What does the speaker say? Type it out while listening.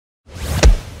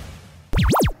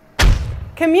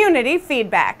Community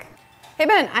feedback. Hey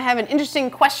Ben, I have an interesting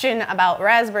question about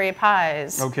Raspberry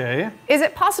Pis. Okay. Is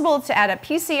it possible to add a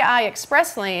PCI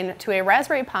Express lane to a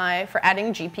Raspberry Pi for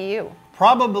adding GPU?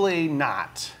 Probably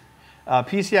not.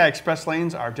 PCI Express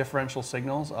lanes are differential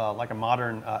signals, like a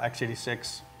modern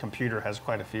x86 computer has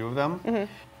quite a few of them.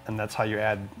 And that's how you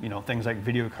add, things like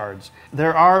video cards.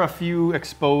 There are a few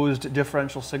exposed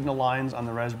differential signal lines on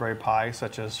the Raspberry Pi,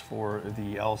 such as for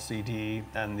the LCD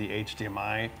and the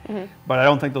HDMI, but I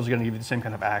don't think those are going to give you the same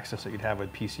kind of access that you'd have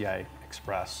with PCI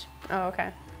Express. Oh,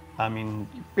 okay. I mean,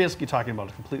 you're basically talking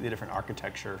about a completely different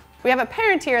architecture. We have a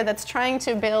parent here that's trying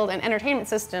to build an entertainment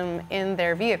system in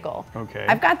their vehicle. Okay.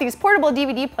 I've got these portable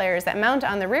DVD players that mount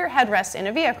on the rear headrest in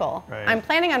a vehicle. Right. I'm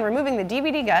planning on removing the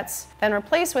DVD guts, then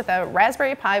replace with a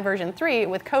Raspberry Pi version 3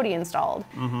 with Kodi installed.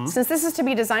 Since this is to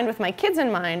be designed with my kids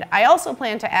in mind, I also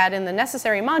plan to add in the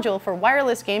necessary module for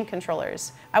wireless game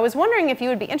controllers. I was wondering if you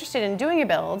would be interested in doing your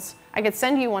builds. I could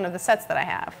send you one of the sets that I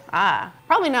have.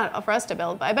 Probably not for us to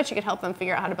build, but I bet you could help them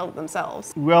figure out how to build it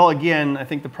themselves. Well, again, I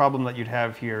think the problem that you'd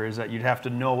have here is that you'd have to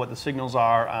know what the signals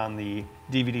are on the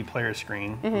DVD player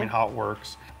screen, I mean, how it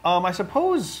works. I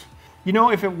suppose,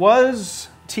 if it was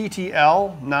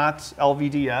TTL, not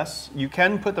LVDS, you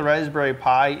can put the Raspberry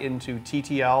Pi into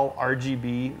TTL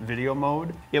RGB video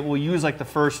mode. It will use like the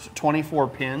first 24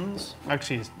 pins,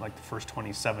 actually it's like the first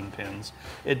 27 pins.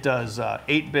 It does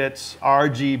 8 bits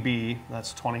RGB,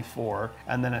 that's 24,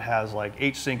 and then it has like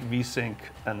H-Sync, V-Sync,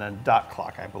 and then dot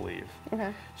clock, I believe.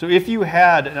 Okay. So if you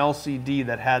had an LCD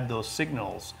that had those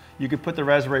signals, you could put the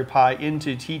Raspberry Pi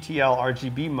into TTL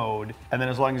RGB mode, and then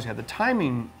as long as you had the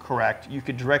timing correct, you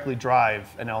could directly drive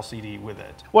an LCD with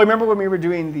it. Well, I remember when we were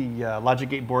doing the Logic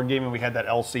Gate board game and we had that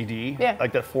LCD,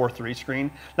 like that 4:3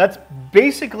 screen. That's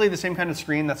basically the same kind of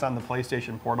screen that's on the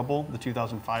PlayStation Portable, the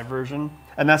 2005 version,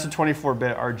 and that's a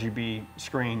 24-bit RGB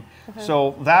screen.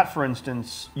 So that, for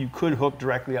instance, you could hook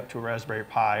directly up to a Raspberry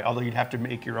Pi, although you'd have to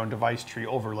make your own device tree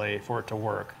overlay for it to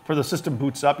work. For the system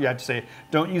boots up, you have to say,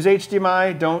 don't use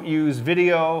HDMI, don't use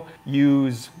video,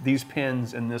 use these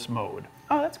pins in this mode.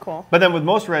 Oh, that's cool. But then with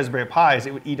most Raspberry Pis,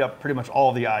 it would eat up pretty much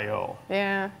all the I/O.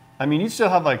 Yeah. I mean, you still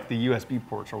have like the USB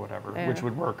ports or whatever, which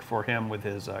would work for him with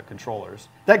his controllers.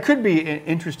 That could be an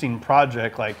interesting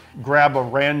project, like grab a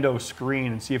rando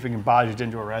screen and see if we can bodge it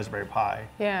into a Raspberry Pi.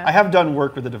 Yeah. I have done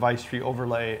work with the device tree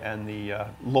overlay and the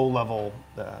low-level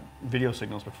video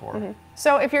signals before.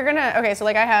 So if you're gonna, so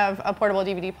like I have a portable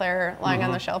DVD player lying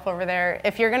on the shelf over there.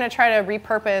 If you're gonna try to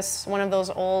repurpose one of those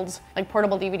old like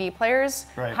portable DVD players,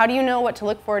 how do you know what to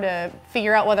look for to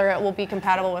figure out whether it will be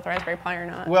compatible with Raspberry Pi or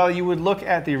not? Well, you would look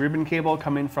at the ribbon cable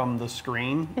coming from the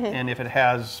screen, and if it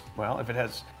has,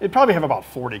 it'd probably have about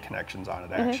 40 connections on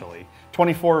it actually.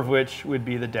 24 of which would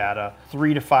be the data,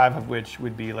 3 to 5 of which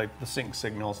would be like the sync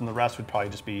signals, and the rest would probably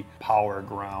just be power,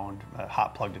 ground,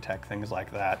 hot plug detect, things like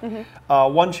that.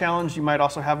 One challenge you might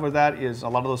also have with that is a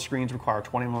lot of those screens require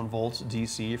 21 volts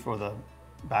DC for the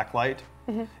backlight.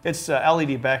 It's a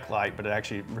LED backlight, but it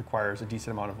actually requires a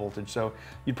decent amount of voltage. So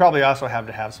you'd probably also have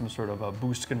to have some sort of a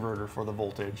boost converter for the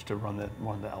voltage to run the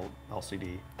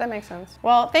LCD. That makes sense.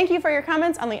 Well, thank you for your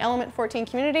comments on the Element 14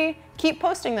 community. Keep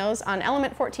posting those on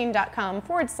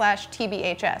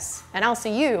element14.com/TBHS, and I'll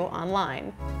see you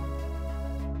online.